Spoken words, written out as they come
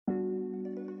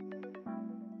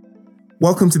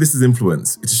Welcome to This is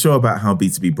Influence. It's a show about how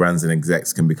B2B brands and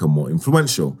execs can become more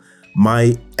influential.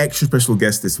 My extra special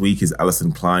guest this week is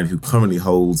Allyson Klein, who currently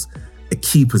holds a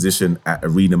key position at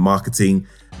Arena Marketing.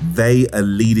 They are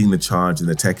leading the charge in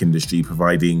the tech industry,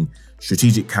 providing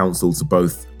strategic counsel to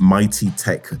both mighty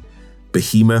tech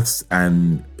behemoths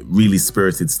and really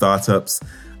spirited startups.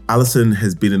 Allyson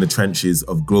has been in the trenches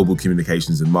of global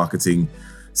communications and marketing,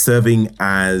 serving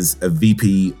as a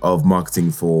VP of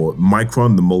marketing for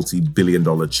Micron, the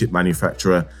multi-billion-dollar chip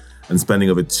manufacturer, and spending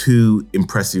over 2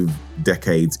 impressive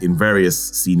decades in various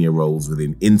senior roles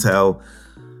within Intel.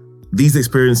 These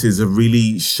experiences have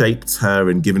really shaped her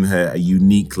and given her a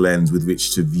unique lens with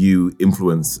which to view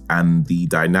influence and the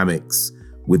dynamics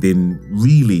within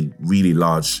really, really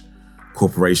large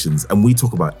corporations. And we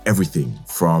talk about everything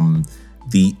from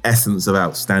the essence of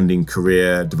outstanding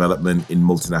career development in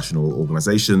multinational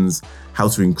organizations, how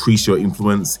to increase your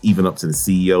influence even up to the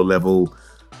CEO level,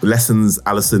 the lessons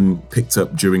Allyson picked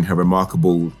up during her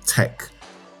remarkable tech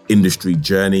industry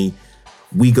journey.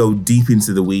 We go deep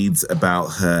into the weeds about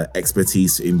her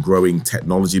expertise in growing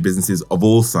technology businesses of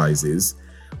all sizes.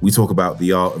 We talk about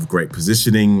the art of great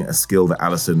positioning, a skill that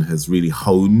Allyson has really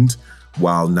honed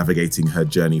while navigating her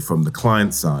journey from the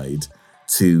client side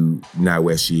to now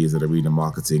where she is at Arena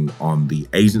Marketing on the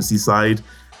agency side.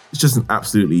 It's just an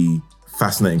absolutely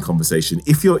fascinating conversation.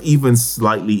 If you're even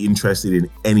slightly interested in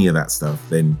any of that stuff,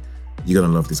 then you're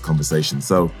gonna love this conversation.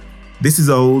 So this is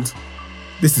old,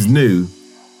 this is new,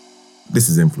 this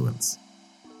is influence.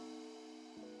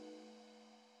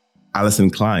 Allyson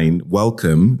Klein,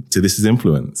 welcome to This is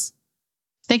Influence.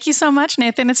 Thank you so much,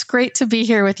 Nathan. It's great to be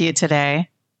here with you today.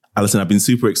 Allyson, I've been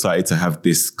super excited to have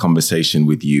this conversation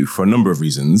with you for a number of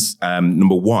reasons.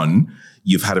 Number one,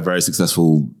 you've had a very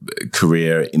successful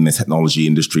career in the technology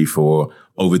industry for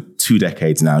over 2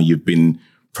 decades now. You've been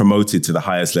promoted to the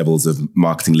highest levels of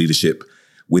marketing leadership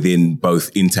within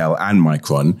both Intel and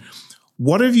Micron.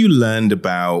 What have you learned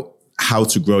about how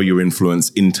to grow your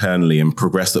influence internally and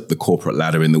progress up the corporate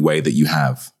ladder in the way that you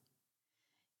have?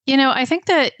 You know, I think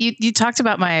that you talked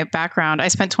about my background. I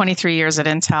spent 23 years at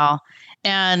Intel.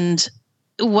 And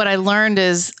what I learned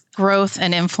is growth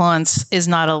and influence is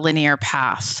not a linear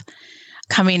path.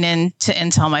 Coming into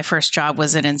Intel, my first job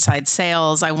was in inside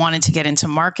sales. I wanted to get into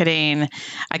marketing.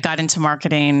 I got into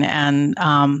marketing and,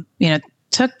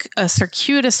 took a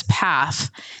circuitous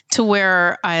path to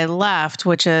where I left,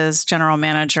 which is general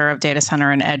manager of data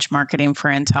center and edge marketing for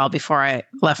Intel before I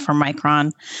left for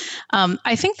Micron.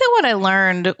 I think that what I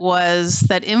learned was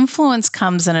that influence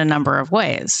comes in a number of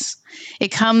ways.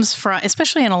 It comes from,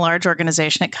 especially in a large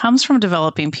organization, it comes from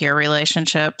developing peer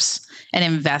relationships and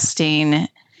investing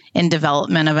in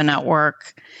development of a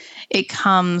network. It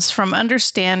comes from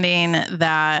understanding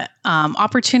that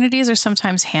opportunities are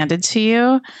sometimes handed to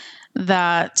you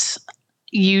that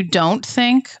you don't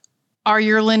think are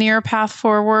your linear path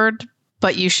forward,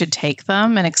 but you should take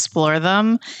them and explore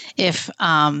them if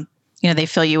they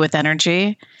fill you with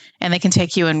energy and they can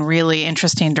take you in really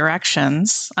interesting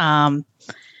directions. An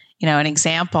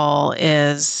example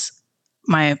is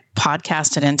my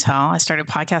podcast at Intel. I started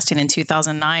podcasting in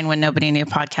 2009 when nobody knew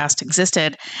podcast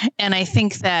existed. And I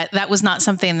think that was not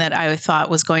something that I thought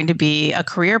was going to be a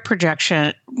career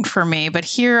projection for me. But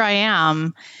here I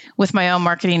am with my own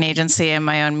marketing agency and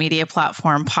my own media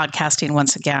platform podcasting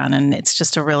once again. And it's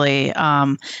just a really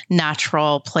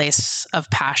natural place of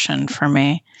passion for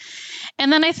me.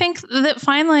 And then I think that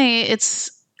finally it's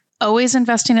always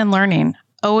investing in learning,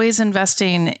 always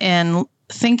investing in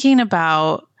thinking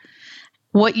about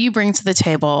what you bring to the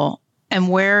table and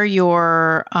where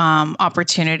your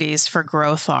opportunities for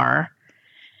growth are,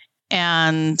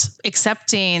 and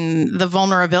accepting the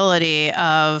vulnerability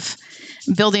of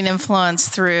building influence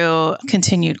through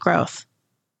continued growth.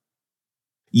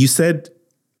 You said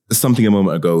something a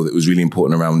moment ago that was really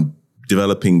important around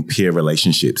developing peer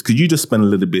relationships. Could you just spend a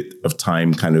little bit of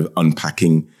time kind of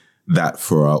unpacking that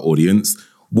for our audience?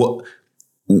 What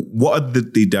are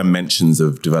the dimensions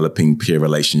of developing peer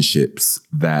relationships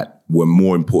that were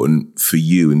more important for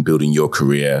you in building your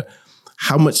career?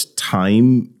 How much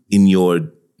time in your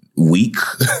week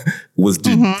was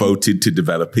devoted to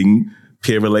developing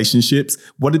peer relationships?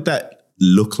 What did that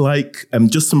look like?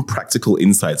 Just some practical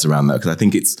insights around that, because I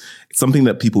think it's something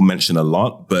that people mention a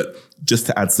lot, but just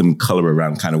to add some color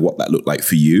around kind of what that looked like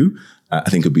for you, I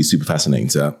think it'd be super fascinating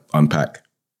to unpack.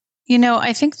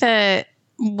 I think that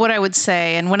what I would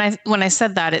say, and when I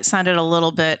said that, it sounded a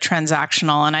little bit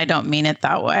transactional, and I don't mean it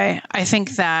that way. I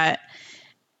think that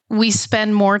we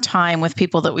spend more time with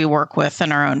people that we work with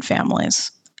in our own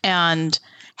families, and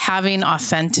having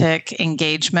authentic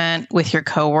engagement with your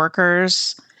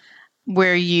coworkers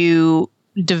where you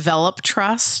develop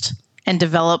trust and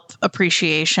develop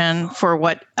appreciation for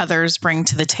what others bring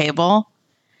to the table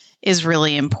is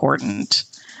really important.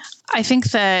 I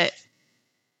think that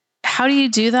how do you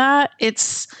do that?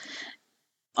 It's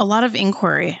a lot of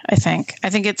inquiry, I think. I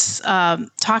think it's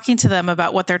talking to them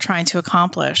about what they're trying to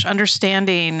accomplish,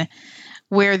 understanding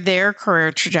where their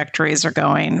career trajectories are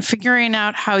going, figuring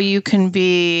out how you can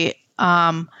be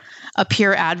a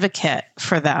peer advocate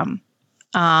for them.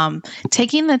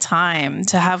 Taking the time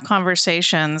to have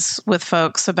conversations with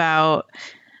folks about,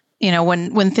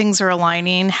 when things are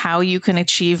aligning, how you can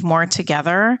achieve more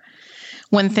together.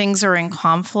 When things are in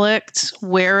conflict,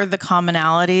 where are the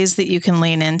commonalities that you can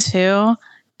lean into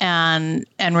and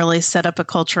really set up a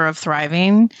culture of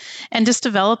thriving, and just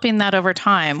developing that over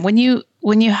time. When you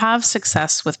have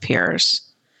success with peers,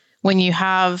 when you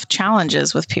have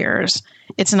challenges with peers,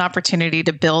 it's an opportunity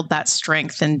to build that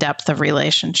strength and depth of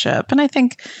relationship. And I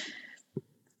think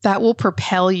that will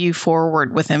propel you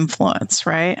forward with influence,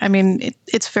 right? I mean,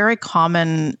 it's very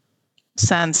common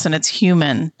sense and it's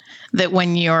human that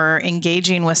when you're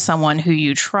engaging with someone who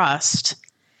you trust,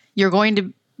 you're going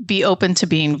to be open to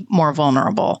being more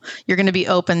vulnerable. You're going to be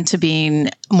open to being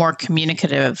more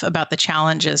communicative about the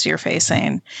challenges you're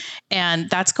facing. And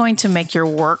that's going to make your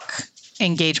work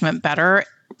engagement better,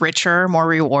 richer, more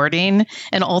rewarding,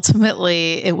 and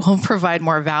ultimately it will provide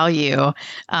more value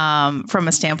from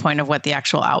a standpoint of what the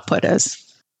actual output is.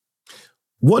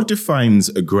 What defines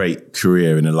a great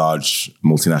career in a large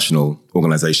multinational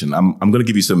organization? I'm going to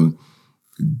give you some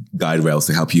guide rails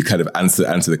to help you kind of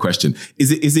answer the question.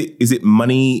 Is it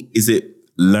money? Is it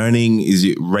learning? Is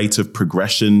it rate of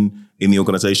progression in the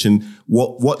organization?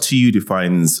 What to you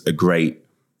defines a great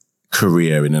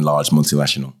career in a large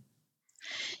multinational?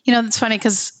 It's funny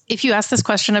because if you asked this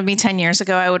question of me 10 years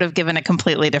ago, I would have given a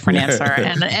completely different answer.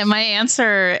 And my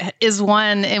answer is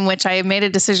one in which I made a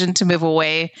decision to move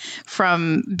away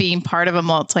from being part of a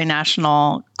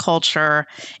multinational culture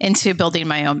into building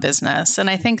my own business.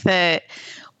 And I think that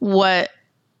what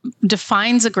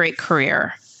defines a great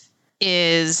career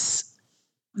is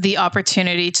the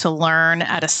opportunity to learn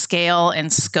at a scale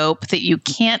and scope that you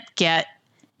can't get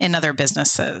in other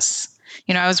businesses.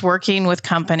 I was working with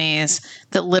companies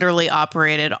that literally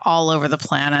operated all over the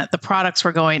planet. The products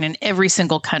were going in every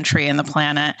single country in the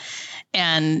planet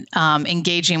and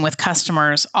engaging with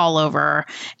customers all over.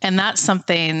 And that's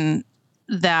something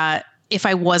that if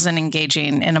I wasn't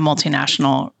engaging in a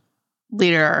multinational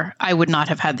leader, I would not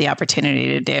have had the opportunity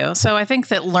to do. So I think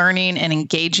that learning and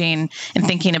engaging and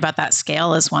thinking about that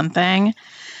scale is one thing.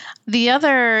 The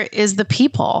other is the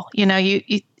people.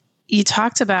 You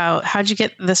talked about how'd you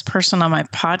get this person on my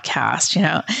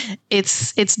podcast?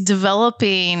 It's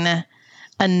developing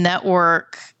a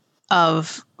network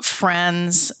of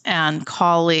friends and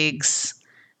colleagues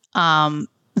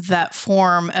that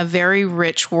form a very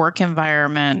rich work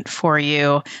environment for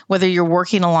you, whether you're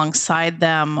working alongside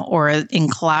them or in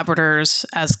collaborators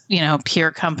as,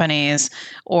 peer companies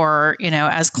or,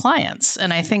 as clients.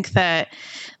 And I think that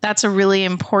that's a really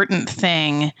important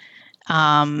thing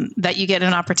that you get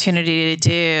an opportunity to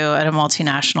do at a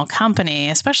multinational company,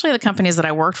 especially the companies that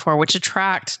I worked for, which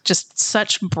attract just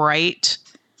such bright,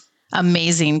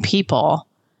 amazing people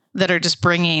that are just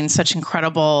bringing such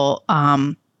incredible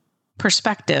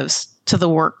perspectives to the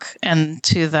work and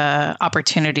to the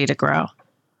opportunity to grow.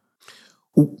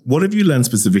 What have you learned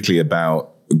specifically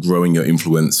about growing your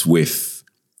influence with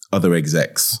other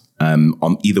execs,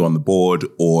 either on the board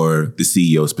or the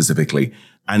CEO specifically?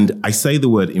 And I say the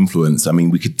word influence. I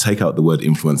mean, we could take out the word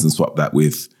influence and swap that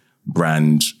with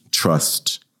brand,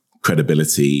 trust,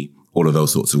 credibility, all of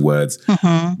those sorts of words.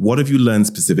 Mm-hmm. What have you learned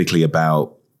specifically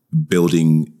about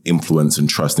building influence and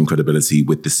trust and credibility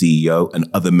with the CEO and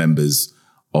other members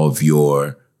of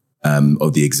your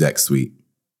of the exec suite?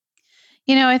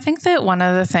 I think that one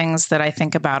of the things that I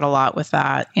think about a lot with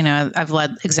that, I've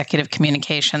led executive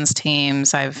communications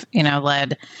teams. I've,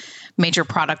 led major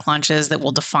product launches that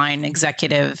will define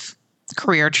executive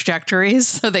career trajectories,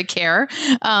 so they care.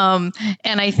 And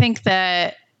I think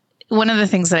that one of the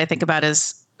things that I think about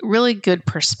is really good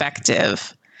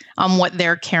perspective on what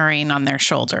they're carrying on their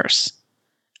shoulders.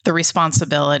 The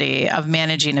responsibility of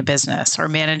managing a business or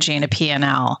managing a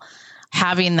P&L,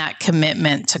 having that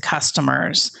commitment to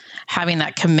customers, having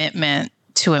that commitment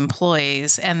to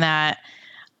employees, and that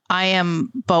I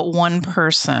am but one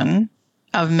person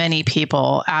of many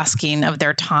people asking of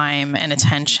their time and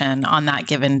attention on that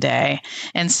given day.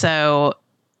 And so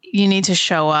you need to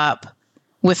show up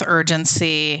with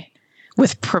urgency,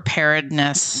 with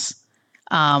preparedness,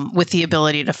 with the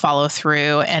ability to follow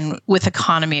through, and with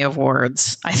economy of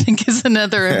words, I think is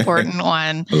another important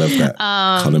one. I love that.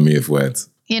 Economy of words.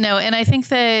 And I think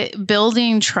that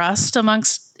building trust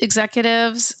amongst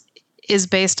executives is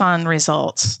based on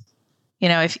results.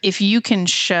 If you can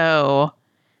show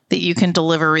that you can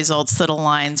deliver results that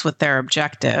aligns with their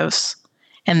objectives,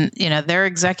 and they're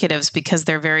executives because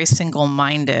they're very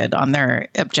single-minded on their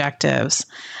objectives,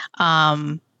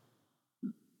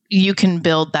 you can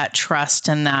build that trust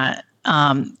and that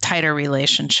tighter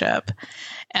relationship,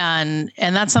 and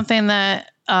that's something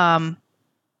that I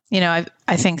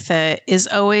think that is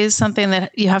always something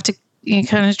that you have to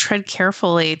kind of tread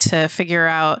carefully to figure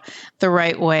out the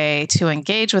right way to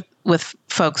engage with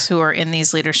folks who are in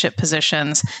these leadership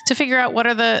positions, to figure out what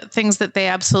are the things that they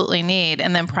absolutely need,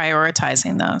 and then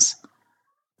prioritizing those.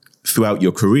 Throughout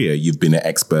your career, you've been an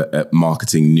expert at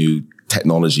marketing new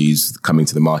technologies coming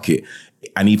to the market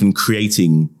and even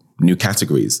creating new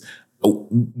categories.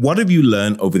 What have you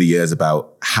learned over the years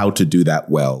about how to do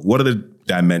that well? What are the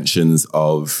dimensions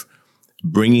of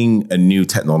bringing a new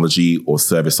technology or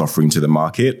service offering to the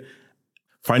market,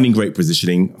 finding great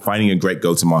positioning, finding a great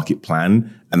go-to-market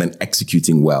plan, and then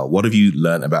executing well? What have you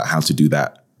learned about how to do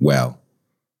that well?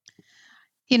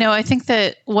 I think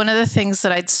that one of the things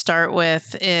that I'd start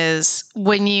with is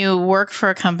when you work for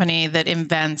a company that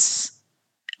invents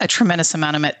a tremendous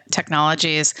amount of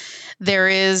technologies, there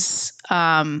is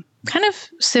kind of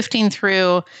sifting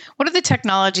through what are the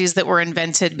technologies that were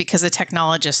invented because the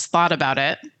technologists thought about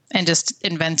it and just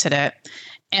invented it,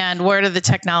 and what are the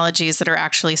technologies that are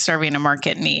actually serving a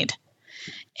market need.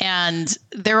 And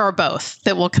there are both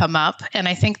that will come up. And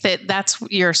I think that that's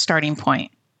your starting point.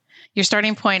 Your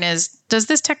starting point is, does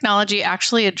this technology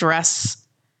actually address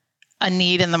a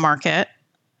need in the market?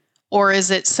 Or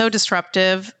is it so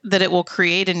disruptive that it will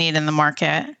create a need in the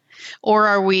market? Or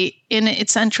are we, in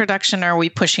its introduction, are we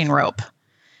pushing rope?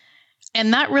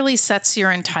 And that really sets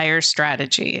your entire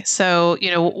strategy. So,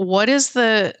 what is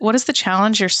the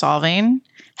challenge you're solving?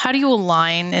 How do you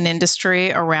align an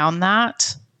industry around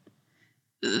that?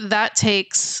 That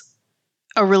takes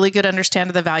a really good understanding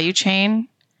of the value chain.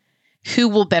 Who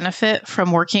will benefit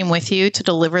from working with you to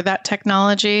deliver that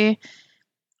technology?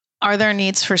 Are there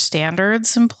needs for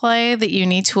standards in play that you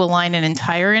need to align an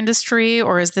entire industry?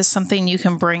 Or is this something you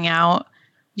can bring out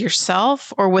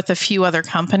yourself or with a few other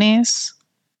companies?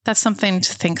 That's something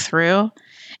to think through.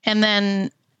 And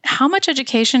then how much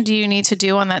education do you need to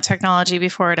do on that technology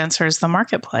before it enters the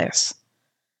marketplace?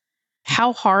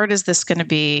 How hard is this going to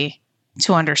be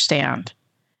to understand?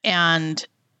 And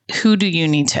who do you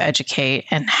need to educate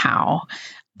and how?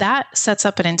 That sets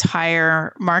up an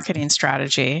entire marketing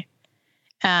strategy.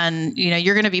 And,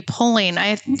 you're going to be pulling,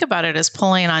 I think about it as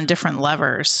pulling on different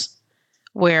levers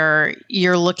where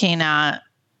you're looking at,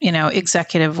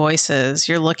 executive voices.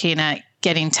 You're looking at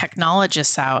getting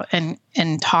technologists out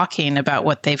and talking about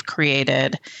what they've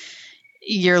created.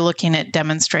 You're looking at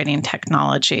demonstrating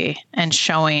technology and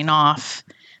showing off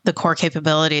the core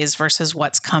capabilities versus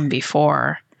what's come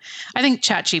before. I think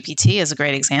ChatGPT is a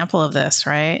great example of this,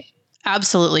 right?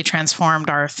 Absolutely transformed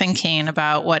our thinking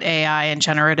about what AI and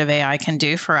generative AI can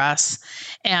do for us.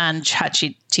 And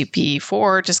ChatGPT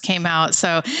 4 just came out.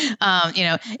 So,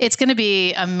 it's going to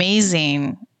be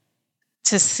amazing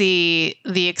to see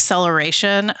the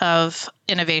acceleration of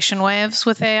innovation waves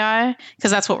with AI,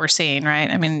 because that's what we're seeing, right?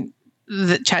 I mean,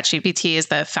 the ChatGPT is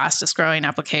the fastest growing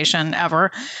application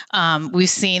ever. We've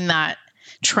seen that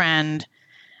trend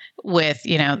with,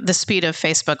 the speed of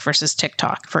Facebook versus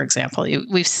TikTok, for example.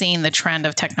 We've seen the trend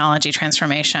of technology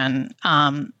transformation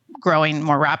growing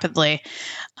more rapidly.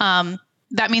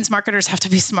 That means marketers have to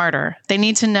be smarter. They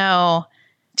need to know,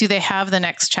 do they have the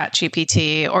next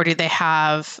ChatGPT, or do they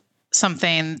have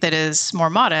something that is more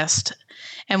modest,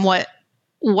 and what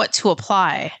to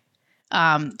apply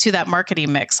to that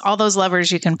marketing mix? All those levers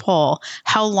you can pull.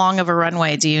 How long of a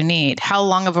runway do you need? How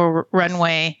long of a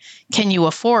runway can you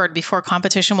afford before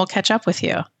competition will catch up with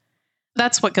you?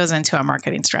 That's what goes into a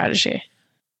marketing strategy.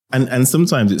 And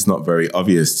sometimes it's not very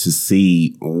obvious to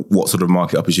see what sort of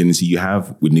market opportunity you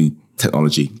have with new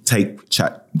technology. Take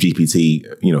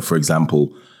ChatGPT, for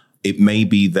example. It may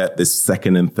be that the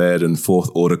second and third and fourth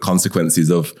order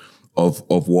consequences of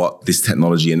what this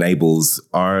technology enables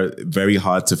are very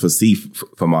hard to foresee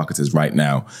for marketers right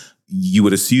now. You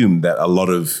would assume that a lot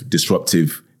of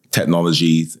disruptive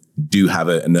technologies do have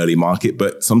an early market,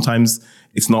 but sometimes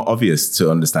it's not obvious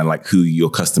to understand who your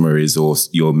customer is or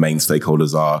your main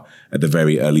stakeholders are at the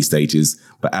very early stages.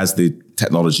 But as the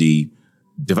technology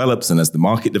develops and as the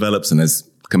market develops and as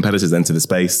competitors enter the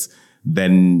space,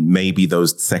 then maybe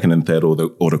those second and third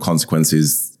order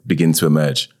consequences begin to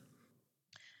emerge.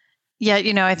 Yeah,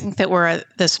 I think that we're at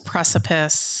this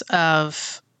precipice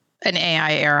of an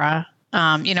AI era.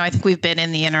 I think we've been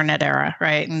in the internet era,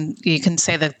 right? And you can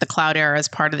say that the cloud era is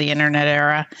part of the internet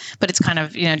era, but it's kind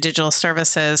of, digital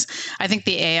services. I think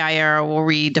the AI era will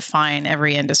redefine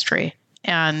every industry.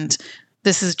 And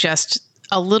this is just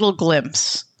a little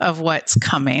glimpse of what's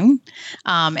coming.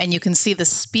 And you can see the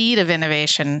speed of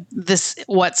innovation.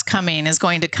 What's coming is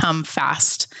going to come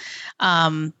fast.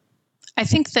 I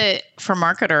think that for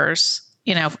marketers,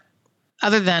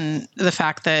 other than the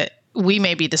fact that we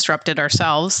may be disrupted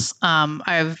ourselves,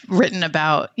 I've written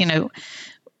about,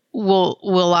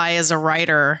 will I as a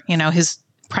writer, who's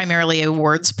primarily a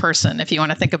words person, if you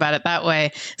want to think about it that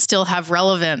way, still have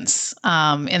relevance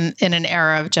in an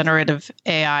era of generative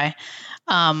AI?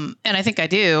 And I think I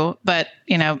do, but,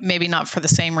 maybe not for the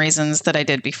same reasons that I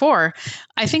did before.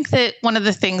 I think that one of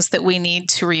the things that we need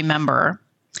to remember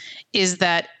is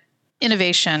that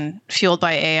innovation fueled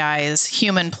by AI is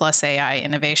human plus AI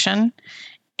innovation.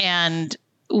 And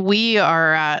we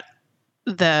are at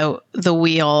the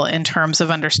wheel in terms of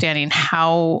understanding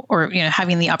how, or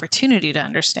having the opportunity to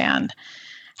understand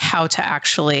how to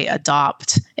actually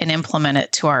adopt and implement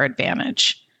it to our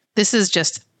advantage. This is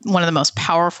just one of the most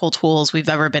powerful tools we've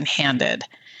ever been handed.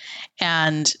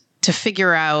 And to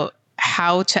figure out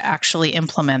how to actually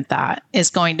implement that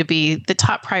is going to be the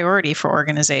top priority for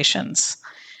organizations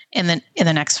in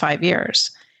the next 5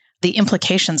 years. The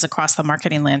implications across the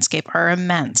marketing landscape are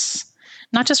immense,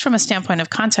 not just from a standpoint of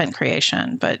content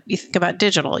creation, but you think about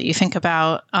digital, you think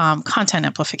about content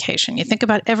amplification, you think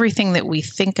about everything that we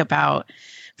think about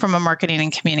from a marketing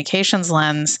and communications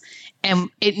lens, and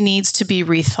it needs to be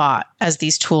rethought as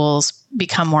these tools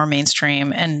become more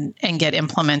mainstream and get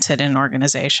implemented in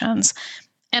organizations.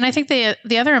 And I think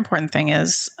the other important thing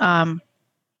is, we're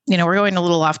going a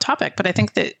little off topic, but I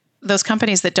think that those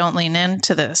companies that don't lean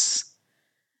into this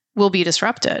will be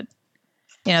disrupted.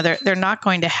 They're not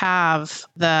going to have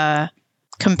the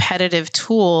competitive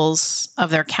tools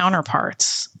of their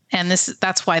counterparts. And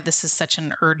that's why this is such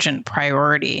an urgent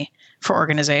priority for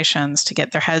organizations to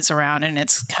get their heads around, and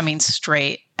it's coming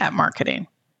straight at marketing.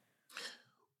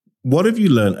 What have you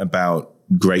learned about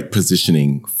great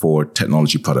positioning for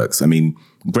technology products? I mean,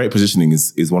 great positioning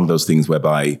is one of those things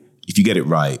whereby if you get it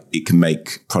right, it can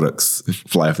make products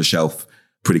fly off the shelf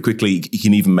pretty quickly. You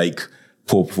can even make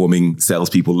poor performing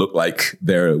salespeople look like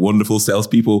they're wonderful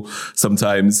salespeople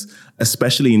sometimes,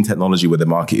 especially in technology where the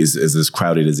market is as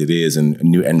crowded as it is and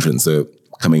new entrants are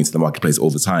coming into the marketplace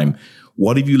all the time.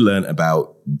 What have you learned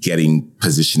about getting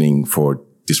positioning for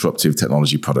disruptive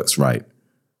technology products right?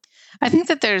 I think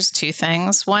that there's two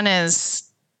things. One is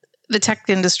the tech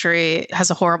industry has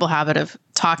a horrible habit of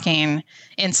talking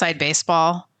inside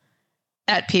baseball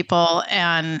at people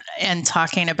and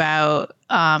talking about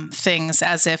things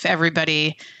as if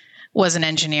everybody was an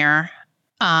engineer.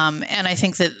 And I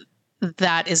think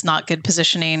that is not good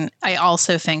positioning. I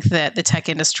also think that the tech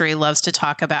industry loves to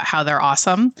talk about how they're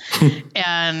awesome.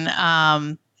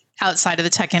 And outside of the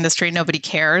tech industry, nobody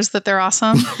cares that they're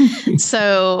awesome.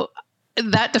 So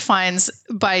that defines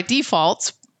by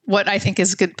default what I think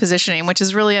is good positioning, which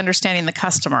is really understanding the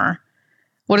customer.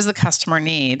 What does the customer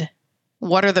need?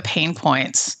 What are the pain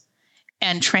points?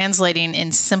 And translating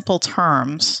in simple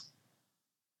terms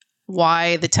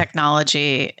why the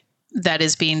technology that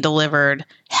is being delivered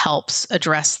helps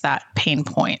address that pain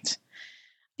point.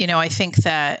 I think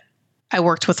that I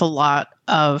worked with a lot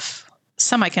of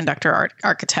semiconductor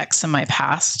architects in my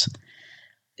past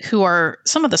who are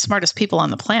some of the smartest people on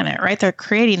the planet, right? They're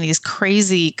creating these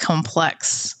crazy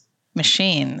complex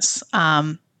machines.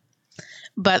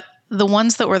 But the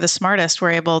ones that were the smartest were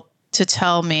able to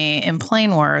tell me in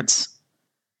plain words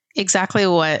exactly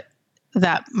what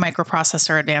that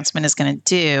microprocessor advancement is going to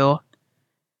do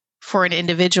for an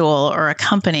individual or a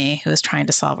company who is trying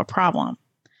to solve a problem.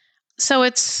 So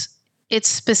it's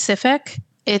specific,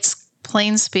 it's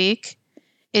plain speak,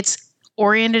 it's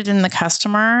oriented in the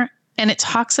customer, and it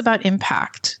talks about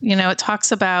impact. It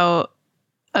talks about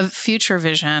a future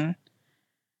vision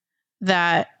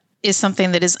that is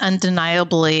something that is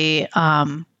undeniably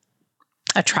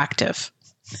attractive.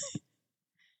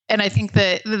 And I think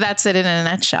that that's it in a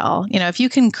nutshell. If you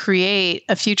can create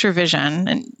a future vision,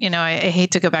 and I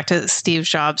hate to go back to Steve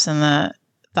Jobs and the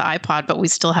iPod, but we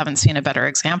still haven't seen a better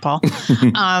example.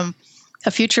 A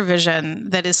future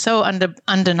vision that is so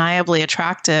undeniably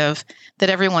attractive that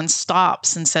everyone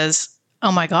stops and says,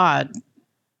 "Oh my God,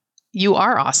 you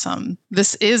are awesome.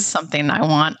 This is something I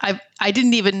want. I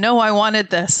didn't even know I wanted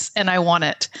this, and I want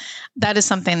it." That is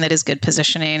something that is good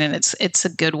positioning, and it's a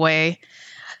good way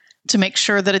to make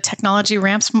sure that a technology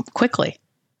ramps quickly.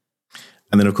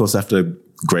 And then, of course, after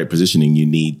great positioning, you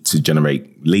need to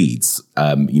generate leads.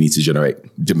 You need to generate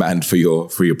demand for your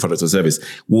product or service.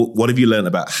 What have you learned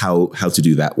about how to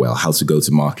do that well? How to go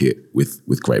to market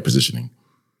with great positioning?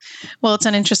 Well, it's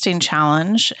an interesting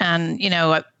challenge, and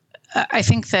I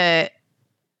think that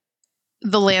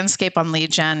the landscape on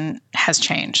lead gen has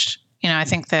changed. I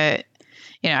think that,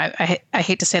 I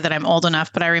hate to say that I'm old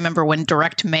enough, but I remember when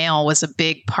direct mail was a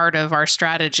big part of our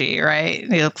strategy, right?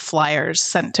 Flyers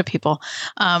sent to people.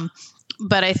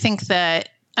 But I think that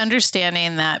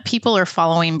understanding that people are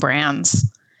following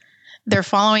brands, they're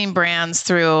following brands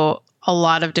through a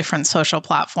lot of different social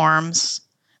platforms.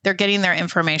 They're getting their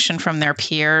information from their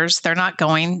peers. They're not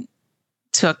going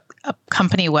to a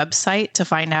company website to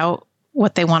find out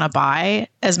what they want to buy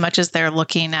as much as they're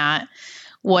looking at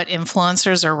what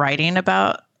influencers are writing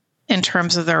about in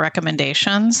terms of their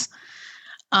recommendations.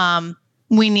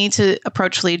 We need to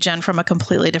approach lead gen from a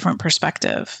completely different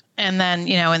perspective. And then,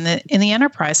 in the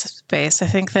enterprise space, I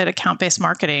think that account-based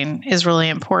marketing is really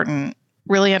important,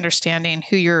 really understanding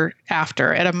who you're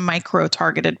after at a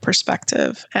micro-targeted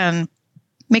perspective and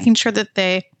making sure that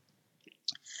they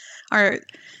are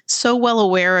so well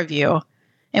aware of you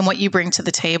and what you bring to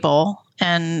the table,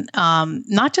 and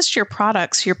not just your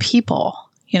products, your people.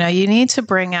 You need to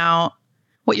bring out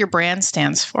what your brand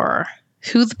stands for,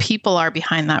 who the people are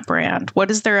behind that brand, what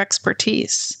is their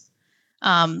expertise.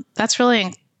 That's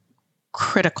really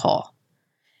critical.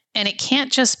 And it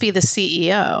can't just be the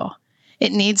CEO.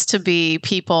 It needs to be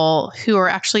people who are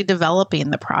actually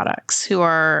developing the products, who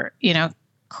are,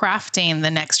 crafting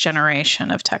the next generation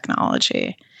of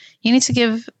technology. You need to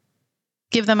give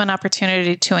them an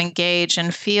opportunity to engage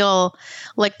and feel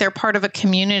like they're part of a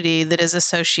community that is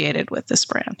associated with this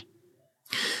brand.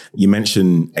 You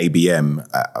mentioned ABM.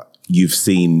 You've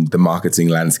seen the marketing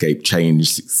landscape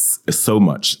change so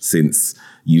much since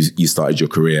you started your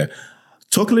career.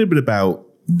 Talk a little bit about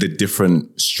the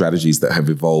different strategies that have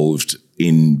evolved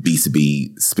in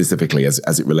B2B specifically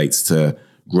as it relates to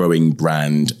growing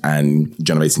brand and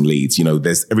generating leads.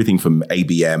 There's everything from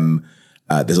ABM.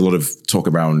 There's a lot of talk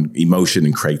around emotion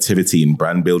and creativity and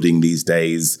brand building these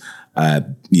days.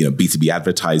 B2B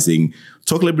advertising.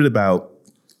 Talk a little bit about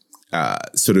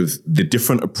sort of the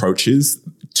different approaches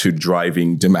to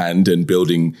driving demand and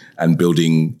building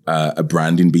a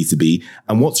brand in B2B.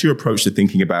 And what's your approach to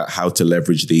thinking about how to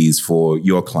leverage these for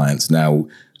your clients now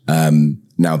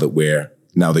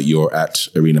that you're at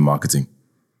Arena Marketing?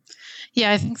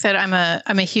 Yeah, I think that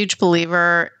I'm a huge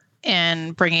believer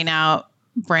in bringing out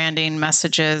branding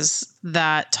messages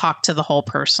that talk to the whole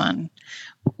person.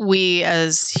 We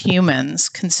as humans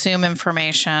consume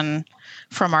information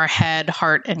from our head,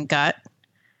 heart, and gut.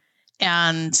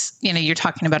 And, you're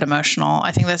talking about emotional.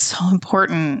 I think that's so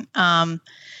important.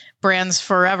 Brands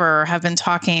forever have been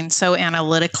talking so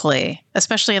analytically,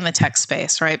 especially in the tech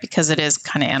space, right? Because it is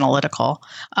kind of analytical.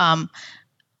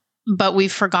 But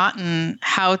we've forgotten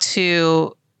how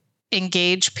to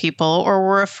engage people, or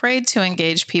we're afraid to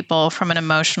engage people from an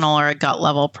emotional or a gut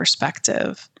level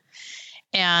perspective.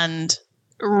 And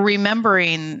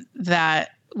remembering that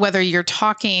whether you're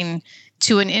talking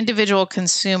to an individual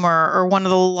consumer or one of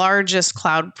the largest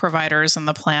cloud providers on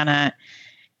the planet,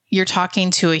 you're talking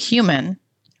to a human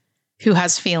who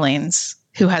has feelings,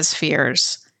 who has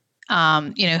fears,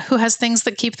 who has things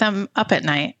that keep them up at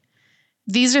night.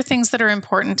 These are things that are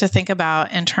important to think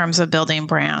about in terms of building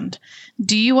brand.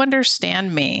 Do you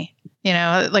understand me?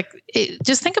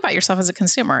 Just think about yourself as a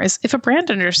consumer. If a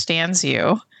brand understands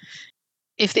you,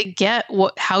 if they get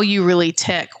how you really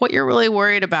tick, what you're really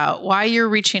worried about, why you're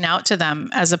reaching out to them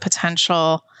as a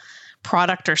potential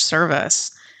product or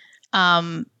service,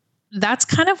 that's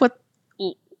kind of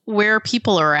where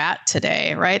people are at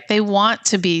today, right? They want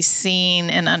to be seen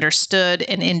and understood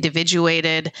and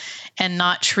individuated and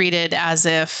not treated as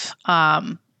if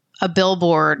a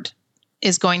billboard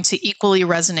is going to equally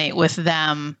resonate with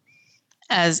them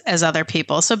as other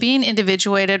people. So being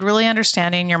individuated, really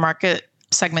understanding your market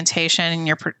segmentation and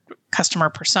your customer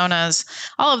personas,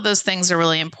 all of those things are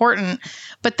really important.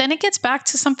 But then it gets back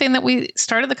to something that we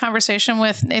started the conversation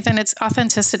with, Nathan. It's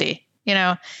authenticity.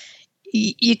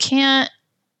 You can't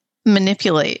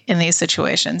manipulate in these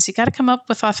situations. You got to come up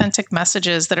with authentic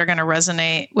messages that are going to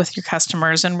resonate with your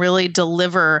customers and really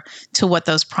deliver to what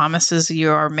those promises you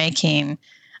are making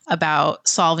about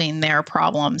solving their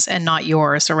problems and not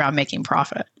yours around making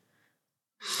profit.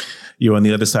 You're on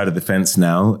the other side of the fence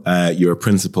now. You're a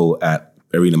principal at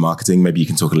Arena Marketing. Maybe you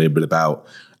can talk a little bit about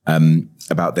them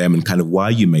and kind of why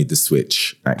you made the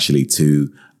switch actually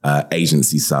to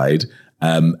agency side.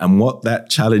 and what that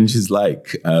challenge is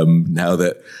like. Now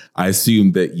that I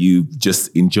assume that you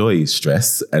just enjoy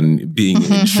stress and being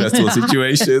in stressful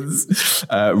situations,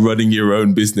 running your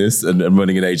own business and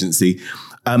running an agency.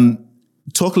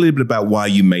 Talk a little bit about why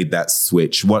you made that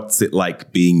switch. What's it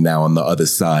like being now on the other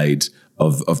side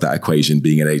of that equation,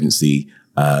 being an agency,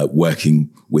 working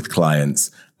with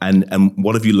clients, and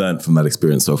what have you learned from that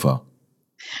experience so far?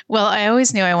 Well, I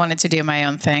always knew I wanted to do my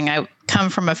own thing. I come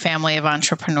from a family of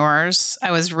entrepreneurs.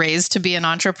 I was raised to be an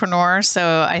entrepreneur,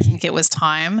 so I think it was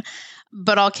time.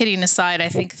 But all kidding aside, I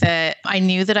think that I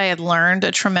knew that I had learned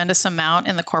a tremendous amount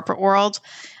in the corporate world.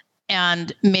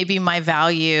 And maybe my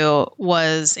value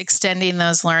was extending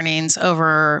those learnings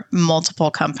over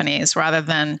multiple companies rather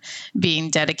than being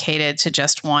dedicated to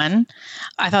just one.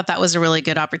 I thought that was a really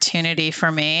good opportunity for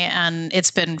me, and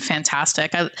it's been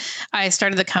fantastic. I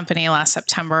started the company last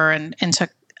September and took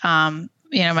my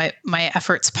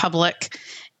efforts public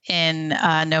in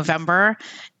November.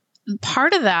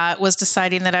 Part of that was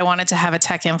deciding that I wanted to have a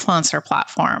tech influencer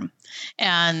platform.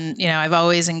 And, I've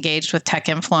always engaged with tech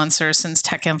influencers since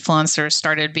tech influencers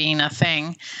started being a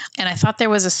thing. And I thought there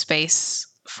was a space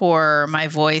for my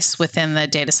voice within the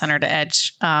data center to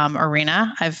edge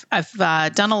arena. I've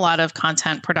done a lot of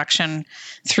content production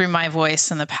through my voice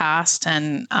in the past,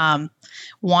 and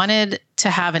wanted to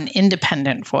have an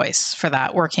independent voice for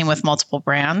that, working with multiple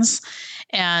brands,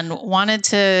 and wanted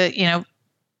to,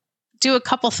 do a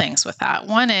couple things with that.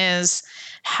 One is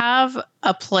have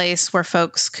a place where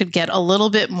folks could get a little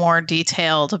bit more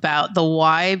detailed about the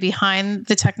why behind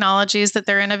the technologies that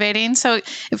they're innovating. So it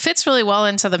fits really well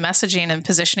into the messaging and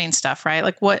positioning stuff, right?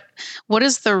 Like what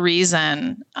is the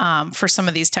reason for some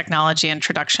of these technology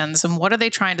introductions, and what are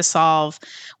they trying to solve?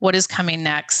 What is coming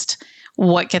next?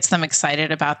 What gets them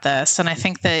excited about this? And I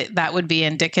think that would be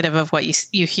indicative of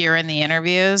what you hear in the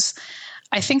interviews.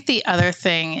 I think the other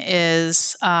thing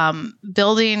is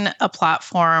building a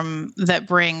platform that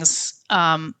brings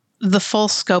the full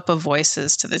scope of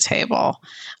voices to the table.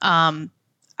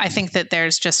 I think that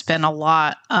there's just been a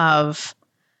lot of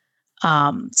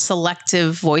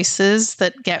selective voices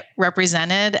that get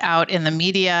represented out in the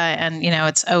media, and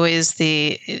it's always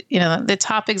the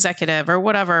top executive or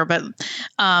whatever. But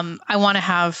I want to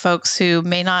have folks who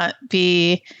may not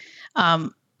be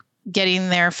getting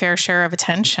their fair share of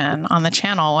attention on the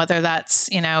channel, whether that's,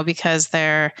 because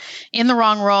they're in the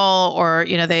wrong role, or,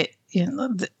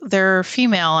 they're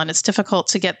female and it's difficult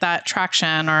to get that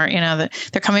traction, or,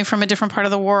 they're coming from a different part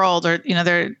of the world, or,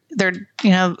 they're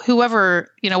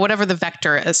whoever, whatever the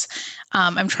vector is.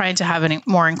 I'm trying to have a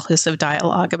more inclusive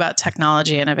dialogue about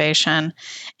technology innovation.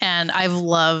 And I've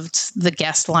loved the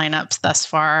guest lineups thus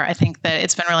far. I think that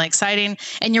it's been really exciting.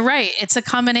 And you're right, it's a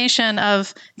combination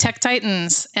of tech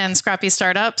titans and scrappy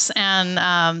startups. And,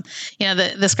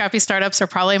 the scrappy startups are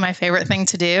probably my favorite thing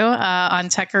to do on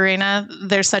Tech Arena.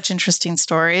 There's such interesting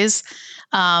stories.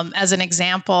 As an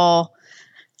example,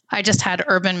 I just had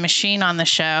Urban Machine on the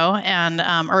show, and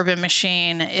Urban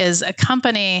Machine is a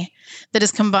company that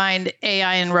has combined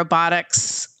AI and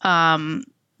robotics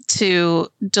to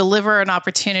deliver an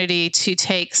opportunity to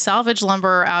take salvage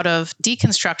lumber out of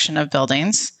deconstruction of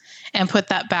buildings and put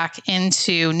that back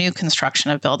into new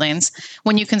construction of buildings.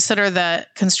 When you consider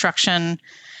that construction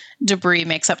debris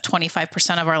makes up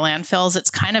 25% of our landfills,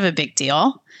 it's kind of a big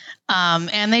deal.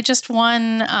 And they just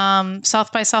won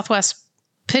South by Southwest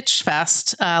Pitch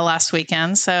Fest last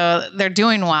weekend, so they're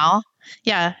doing well.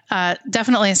 Yeah,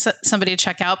 definitely somebody to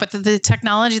check out. But the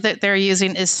technology that they're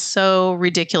using is so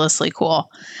ridiculously cool,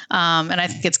 and I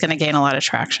think it's going to gain a lot of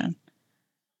traction.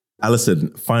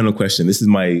 Allyson, final question. This is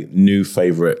my new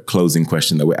favorite closing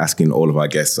question that we're asking all of our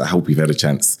guests. I hope you've had a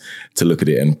chance to look at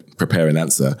it and prepare an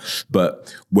answer.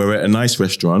 But we're at a nice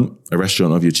restaurant, a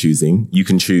restaurant of your choosing. You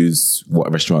can choose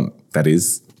what restaurant that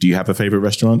is. Do you have a favorite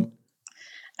restaurant?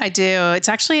 I do. It's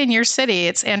actually in your city.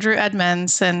 It's Andrew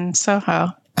Edmonds in Soho.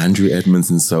 Andrew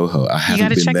Edmonds in Soho. I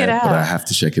haven't been there, but I have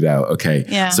to check it out. Okay.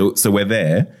 Yeah. So we're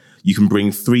there. You can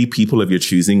bring 3 people of your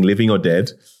choosing, living or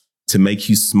dead, to make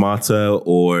you smarter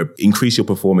or increase your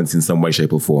performance in some way,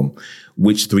 shape, or form.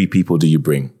 Which 3 people do you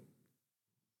bring?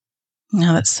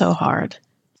 No, that's so hard.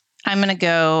 I'm going to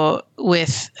go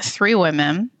with 3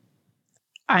 women.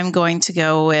 I'm going to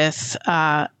go with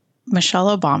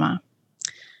Michelle Obama.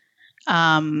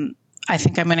 I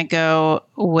think I'm going to go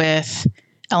with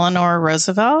Eleanor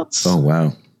Roosevelt. Oh,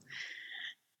 wow.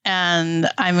 And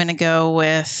I'm going to go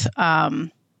with,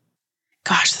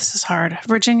 this is hard,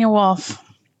 Virginia Woolf.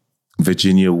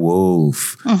 Virginia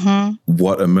Woolf. Mm-hmm.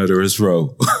 What a murderer's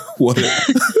row. What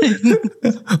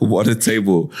a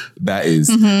table that is.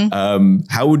 Mm-hmm.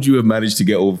 How would you have managed to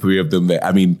get all 3 of them there?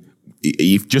 I mean,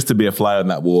 just to be a fly on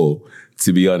that wall,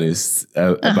 to be honest,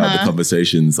 about the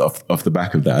conversations off the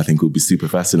back of that. I think would be super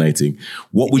fascinating.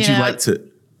 What would you like to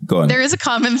go on? There is a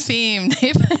common theme.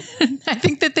 I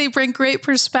think that they bring great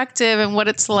perspective and what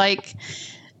it's like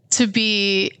to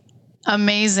be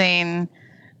amazing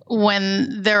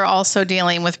when they're also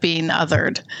dealing with being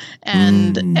othered.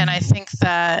 And I think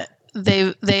that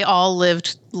they all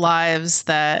lived lives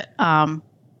that,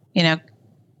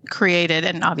 created,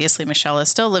 and obviously Michelle is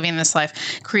still living this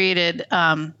life, created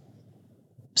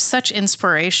such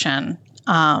inspiration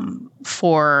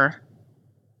for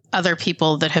other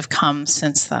people that have come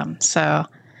since them. So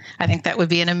I think that would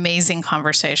be an amazing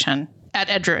conversation at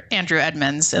Andrew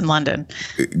Edmonds in London.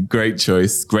 Great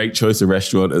choice of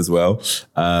restaurant as well.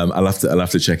 I'll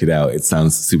have to check it out. It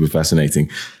sounds super fascinating.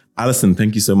 Allyson,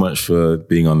 thank you so much for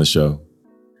being on the show.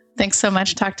 Thanks so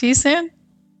much. Talk to you soon.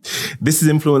 This is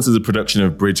Influence is a production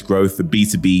of Bridge Growth, the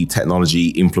B2B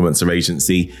technology influencer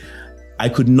agency. I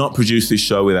could not produce this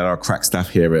show without our crack staff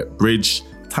here at Bridge.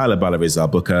 Tyler Baller is our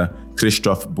booker.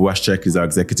 Krzysztof Błaszczak is our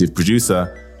executive producer.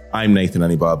 I'm Nathan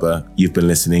Anibaba. You've been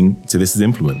listening to This is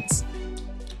Influence.